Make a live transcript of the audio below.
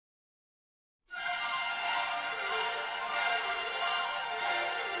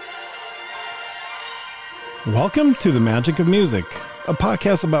Welcome to The Magic of Music, a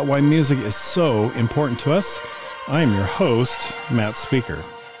podcast about why music is so important to us. I am your host, Matt Speaker.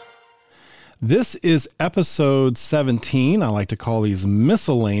 This is episode 17. I like to call these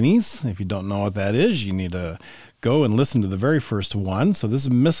miscellanies. If you don't know what that is, you need to go and listen to the very first one. So this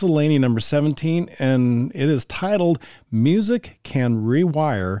is miscellany number 17, and it is titled Music Can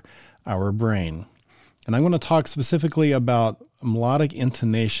Rewire Our Brain. And I'm going to talk specifically about melodic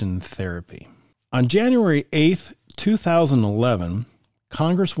intonation therapy. On January 8th, 2011,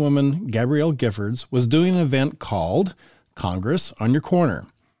 Congresswoman Gabrielle Giffords was doing an event called Congress on Your Corner.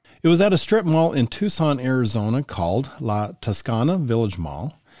 It was at a strip mall in Tucson, Arizona called La Toscana Village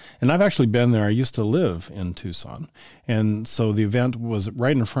Mall. And I've actually been there. I used to live in Tucson. And so the event was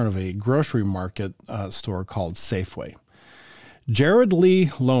right in front of a grocery market store called Safeway. Jared Lee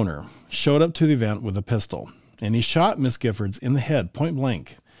Lohner showed up to the event with a pistol, and he shot Miss Giffords in the head, point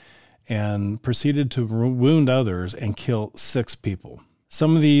blank, and proceeded to wound others and kill 6 people.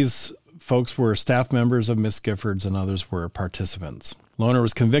 Some of these folks were staff members of Miss Giffords and others were participants. Lohner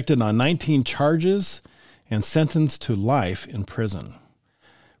was convicted on 19 charges and sentenced to life in prison.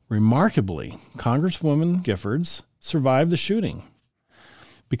 Remarkably, Congresswoman Giffords survived the shooting.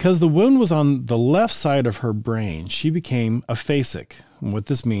 Because the wound was on the left side of her brain, she became aphasic. And what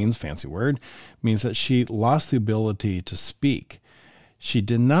this means, fancy word, means that she lost the ability to speak. She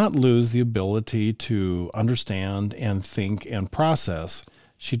did not lose the ability to understand and think and process.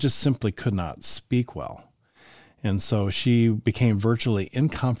 She just simply could not speak well. And so she became virtually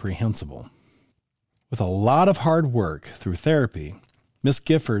incomprehensible. With a lot of hard work through therapy, Miss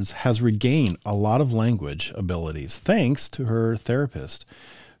Giffords has regained a lot of language abilities thanks to her therapist,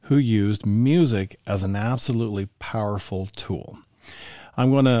 who used music as an absolutely powerful tool. I'm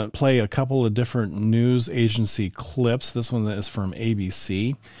going to play a couple of different news agency clips. This one is from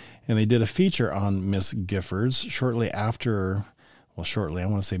ABC, and they did a feature on Miss Giffords shortly, I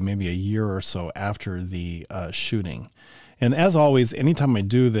want to say maybe a year or so after the shooting. And as always, anytime I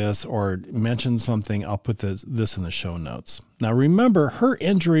do this or mention something, I'll put this in the show notes. Now remember, her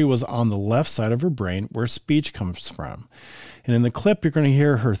injury was on the left side of her brain where speech comes from. And in the clip, you're going to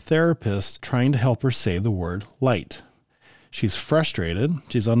hear her therapist trying to help her say the word light. She's frustrated.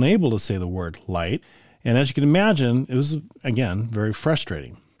 She's unable to say the word light. And as you can imagine, it was, again, very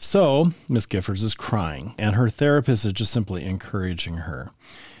frustrating. So Miss Giffords is crying, and her therapist is just simply encouraging her.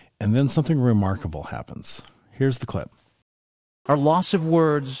 And then something remarkable happens. Here's the clip. Our loss of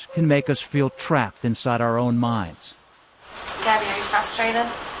words can make us feel trapped inside our own minds. Gabby, are you frustrated?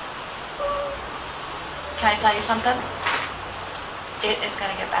 Can I tell you something? It is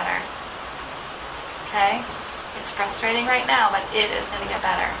going to get better. Okay? It's frustrating right now, but it is going to get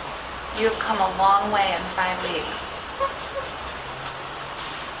better. You have come a long way in 5 weeks.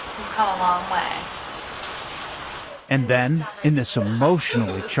 You've come a long way. And then, in this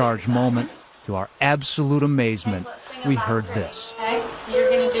emotionally charged moment, to our absolute amazement, we heard this. Okay? You're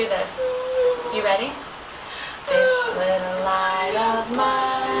going to do this. You ready? This little light of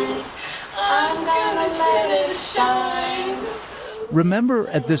mine, I'm going to let it shine. Remember,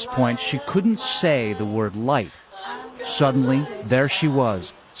 at this point, she couldn't say the word light. Suddenly, there she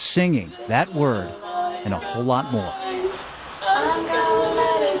was, singing that word and a whole lot more. I'm gonna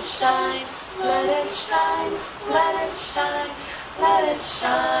let it shine, let it shine, let it shine, let it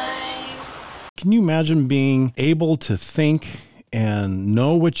shine. Can you imagine being able to think and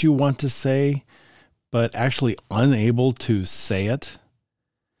know what you want to say, but actually unable to say it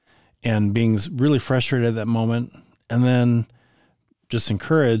and being really frustrated at that moment, and then just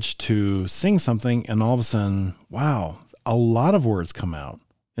encouraged to sing something, and all of a sudden, wow, a lot of words come out.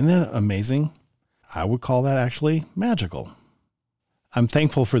 Isn't that amazing? I would call that actually magical. I'm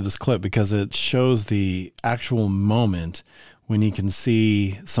thankful for this clip because it shows the actual moment when you can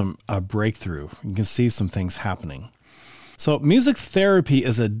see a breakthrough. You can see some things happening. So music therapy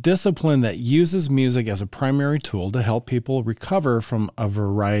is a discipline that uses music as a primary tool to help people recover from a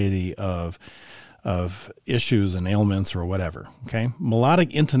variety of issues and ailments or whatever. Okay.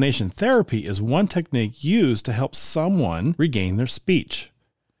 Melodic intonation therapy is one technique used to help someone regain their speech.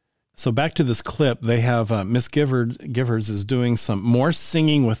 So back to this clip, they have Miss Giffords is doing some more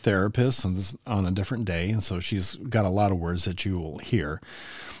singing with therapists on a different day. And so she's got a lot of words that you will hear.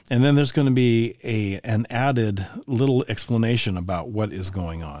 And then there's going to be an added little explanation about what is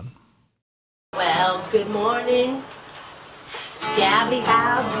going on. Well, good morning, Gabby,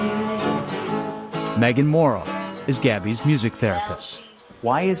 how do you do? Megan Morrow is Gabby's music therapist.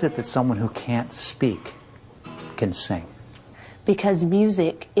 Why is it that someone who can't speak can sing? Because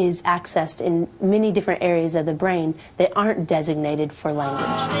music is accessed in many different areas of the brain that aren't designated for language.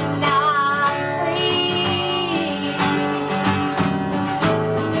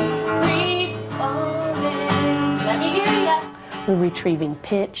 We're retrieving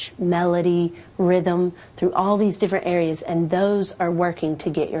pitch, melody, rhythm through all these different areas, and those are working to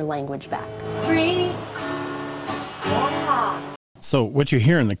get your language back. 3. Yeah. So what you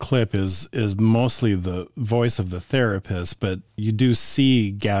hear in the clip is mostly the voice of the therapist, but you do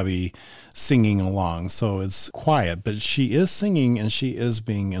see Gabby singing along. So it's quiet, but she is singing and she is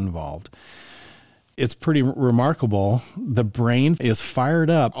being involved. It's pretty remarkable. The brain is fired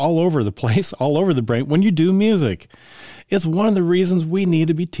up all over the place, all over the brain when you do music. It's one of the reasons we need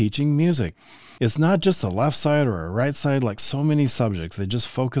to be teaching music. It's not just a left side or a right side like so many subjects. They just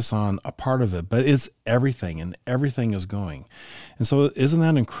focus on a part of it, but it's everything, and everything is going. And so isn't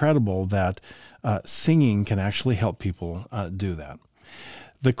that incredible that singing can actually help people do that?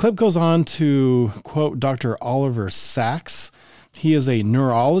 The clip goes on to quote Dr. Oliver Sacks. He is a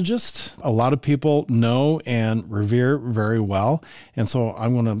neurologist a lot of people know and revere very well. And so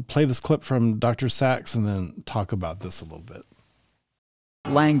I'm going to play this clip from Dr. Sacks and then talk about this a little bit.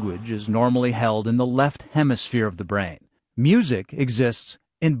 Language is normally held in the left hemisphere of the brain. Music exists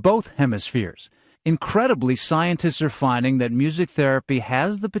in both hemispheres. Incredibly, scientists are finding that music therapy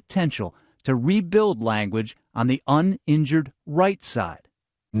has the potential to rebuild language on the uninjured right side.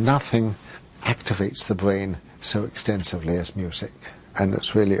 Nothing activates the brain so extensively as music. And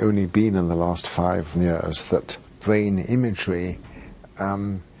it's really only been in the last 5 years that brain imagery,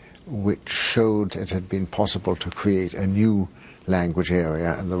 which showed it had been possible to create a new language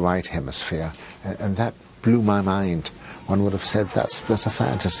area in the right hemisphere. And that blew my mind. One would have said that's a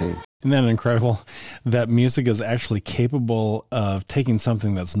fantasy. Isn't that incredible? That music is actually capable of taking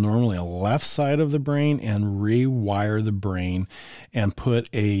something that's normally a left side of the brain and rewire the brain and put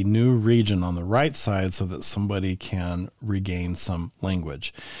a new region on the right side so that somebody can regain some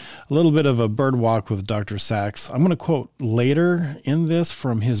language. A little bit of a bird walk with Dr. Sacks. I'm going to quote later in this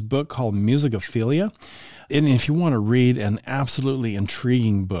from his book called Musicophilia. And if you want to read an absolutely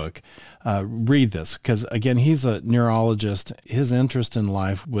intriguing book, read this, because again, he's a neurologist. His interest in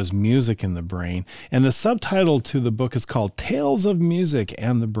life was music in the brain. And the subtitle to the book is called Tales of Music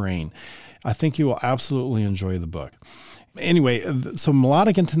and the Brain. I think you will absolutely enjoy the book. Anyway, so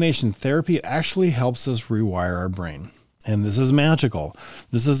melodic intonation therapy actually helps us rewire our brain. And this is magical.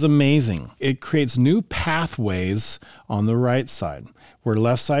 This is amazing. It creates new pathways on the right side. Where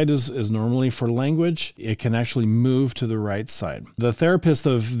left side is normally for language, it can actually move to the right side. The therapist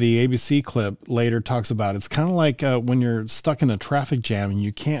of the ABC clip later talks about it's kind of like when you're stuck in a traffic jam and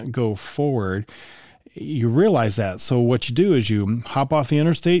you can't go forward. You realize that. So what you do is you hop off the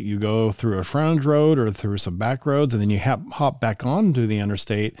interstate, you go through a frontage road or through some back roads, and then you hop back onto the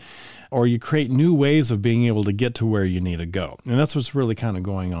interstate, or you create new ways of being able to get to where you need to go. And that's what's really kind of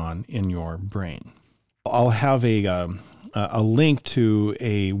going on in your brain. I'll have a link to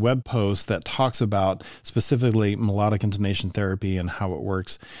a web post that talks about specifically melodic intonation therapy and how it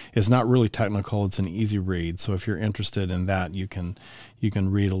works. It's not really technical. It's an easy read. So if you're interested in that, you can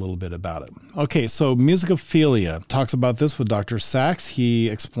read a little bit about it. Okay, so Musicophilia talks about this with Dr. Sacks. He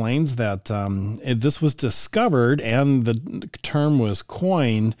explains that this was discovered and the term was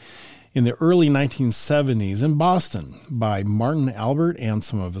coined in the early 1970s in Boston by Martin Albert and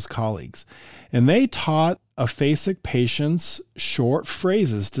some of his colleagues. And they taught aphasic patients short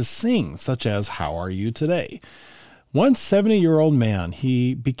phrases to sing, such as, "How are you today?" One 70-year-old man,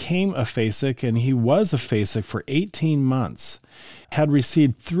 he became aphasic, and he was aphasic for 18 months, had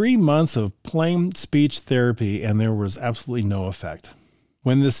received 3 months of plain speech therapy, and there was absolutely no effect.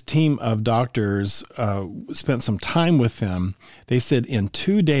 When this team of doctors spent some time with him, they said in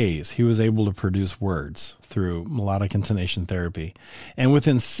 2 days he was able to produce words through melodic intonation therapy. And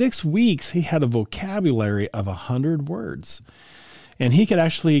within 6 weeks, he had a vocabulary of 100 words. And he could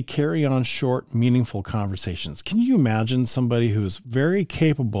actually carry on short, meaningful conversations. Can you imagine somebody who's very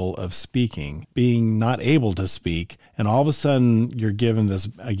capable of speaking, being not able to speak, and all of a sudden you're given this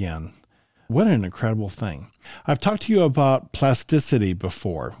again? What an incredible thing. I've talked to you about plasticity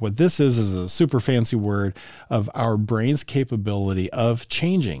before. What this is a super fancy word of our brain's capability of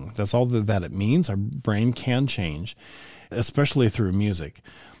changing. That's all that it means. Our brain can change, especially through music.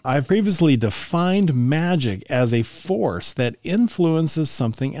 I've previously defined magic as a force that influences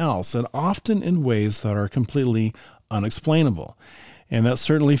something else, and often in ways that are completely unexplainable. And that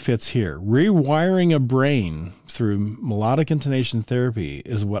certainly fits here. Rewiring a brain through melodic intonation therapy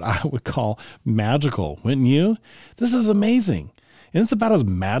is what I would call magical, wouldn't you? This is amazing. And it's about as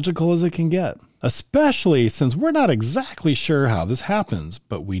magical as it can get, especially since we're not exactly sure how this happens,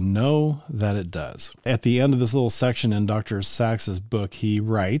 but we know that it does. At the end of this little section in Dr. Sacks' book, he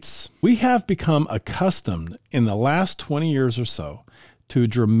writes, "We have become accustomed in the last 20 years or so to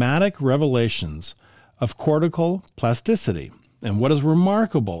dramatic revelations of cortical plasticity. And what is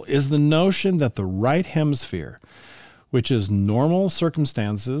remarkable is the notion that the right hemisphere, which is normal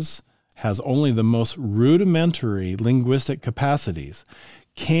circumstances, has only the most rudimentary linguistic capacities,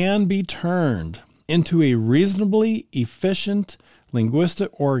 can be turned into a reasonably efficient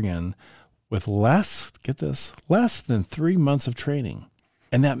linguistic organ with less than 3 months of training.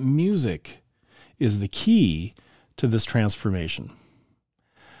 And that music is the key to this transformation.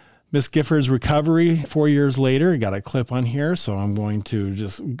 Miss Gifford's recovery 4 years later, got a clip on here, so I'm going to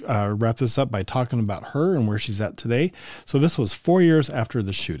just wrap this up by talking about her and where she's at today. So this was 4 years after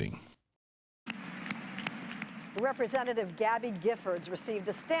the shooting. Representative Gabby Giffords received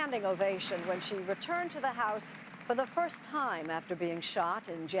a standing ovation when she returned to the House for the first time after being shot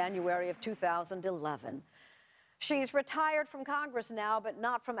in January of 2011. She's retired from Congress now, but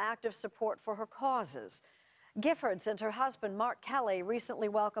not from active support for her causes. Giffords and her husband, Mark Kelly, recently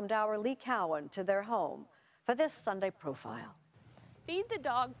welcomed our Lee Cowan to their home for this Sunday Profile. Feed the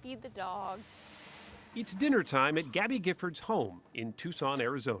dog, feed the dog. It's dinner time at Gabby Gifford's home in Tucson,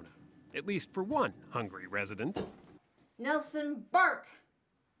 Arizona. At least for one hungry resident. Nelson, bark!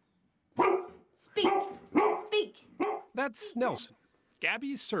 Speak! Speak! That's Nelson,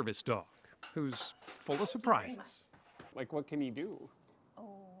 Gabby's service dog, who's full of surprises. Like, what can he do?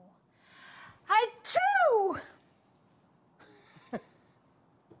 Achoo!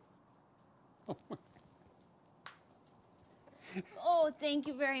 Oh, thank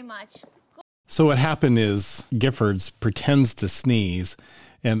you very much. So what happened is Giffords pretends to sneeze,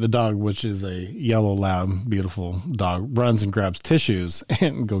 and the dog, which is a yellow lab, beautiful dog, runs and grabs tissues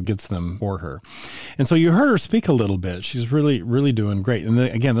and gets them for her. And so you heard her speak a little bit. She's really, really doing great. And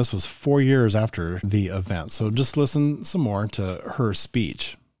then, again, this was 4 years after the event. So just listen some more to her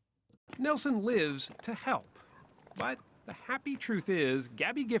speech. Nelson lives to help. But the happy truth is,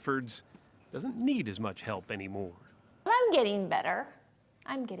 Gabby Giffords doesn't need as much help anymore. I'm getting better.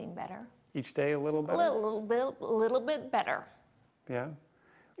 I'm getting better. Each day a little better? A little bit better. Yeah.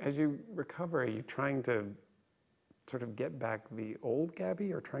 As you recover, are you trying to sort of get back the old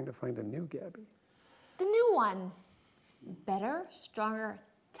Gabby or trying to find a new Gabby? The new one. Better, stronger,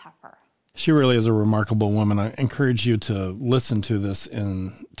 tougher. She really is a remarkable woman. I encourage you to listen to this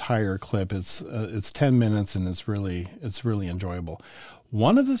entire clip. It's 10 minutes and it's really enjoyable.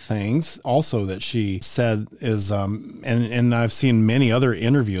 One of the things also that she said is, and I've seen many other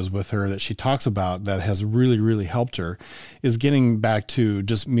interviews with her that she talks about that has really, really helped her, is getting back to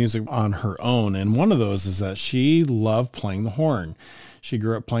just music on her own. And one of those is that she loved playing the horn. She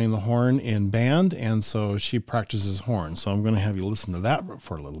grew up playing the horn in band, and so she practices horn. So I'm going to have you listen to that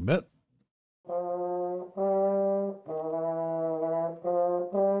for a little bit.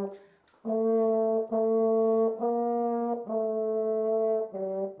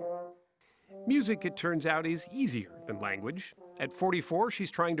 Music, it turns out, is easier than language. At 44,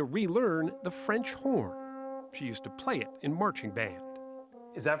 she's trying to relearn the French horn. She used to play it in marching band.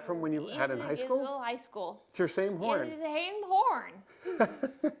 Is that from when you had in high school? High school. It's your same horn? Yeah, the same horn.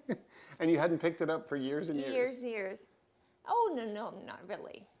 And you hadn't picked it up for years and years? Years. Oh, no, not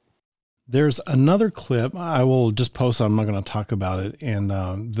really. There's another clip I will just post. I'm not going to talk about it.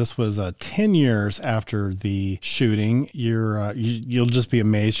 And this was 10 years after the shooting. You'll just be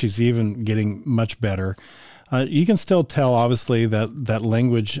amazed. She's even getting much better. You can still tell, obviously, that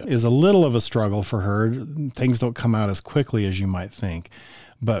language is a little of a struggle for her. Things don't come out as quickly as you might think.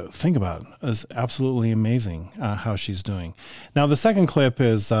 But think about it. It's absolutely amazing how she's doing. Now, the second clip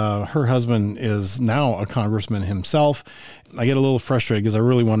is her husband is now a congressman himself. I get a little frustrated because I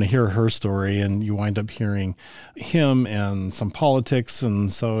really want to hear her story, and you wind up hearing him and some politics. And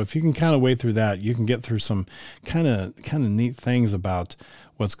so if you can kind of wade through that, you can get through some kind of neat things about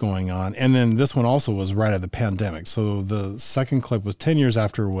what's going on. And then this one also was right at the pandemic. So the second clip was 10 years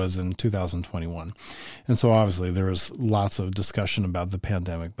after, was in 2021. And so obviously there was lots of discussion about the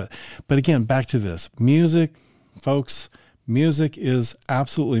pandemic. But again, back to this. Music, folks, music is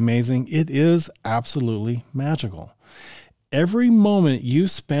absolutely amazing. It is absolutely magical. Every moment you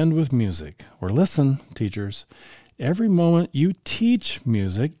spend with music, or listen, teachers, every moment you teach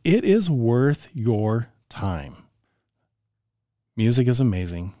music, it is worth your time. Music is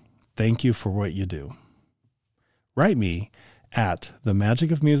amazing. Thank you for what you do. Write me at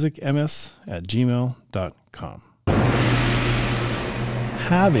themagicofmusicms@gmail.com.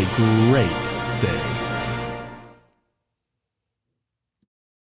 Have a great day.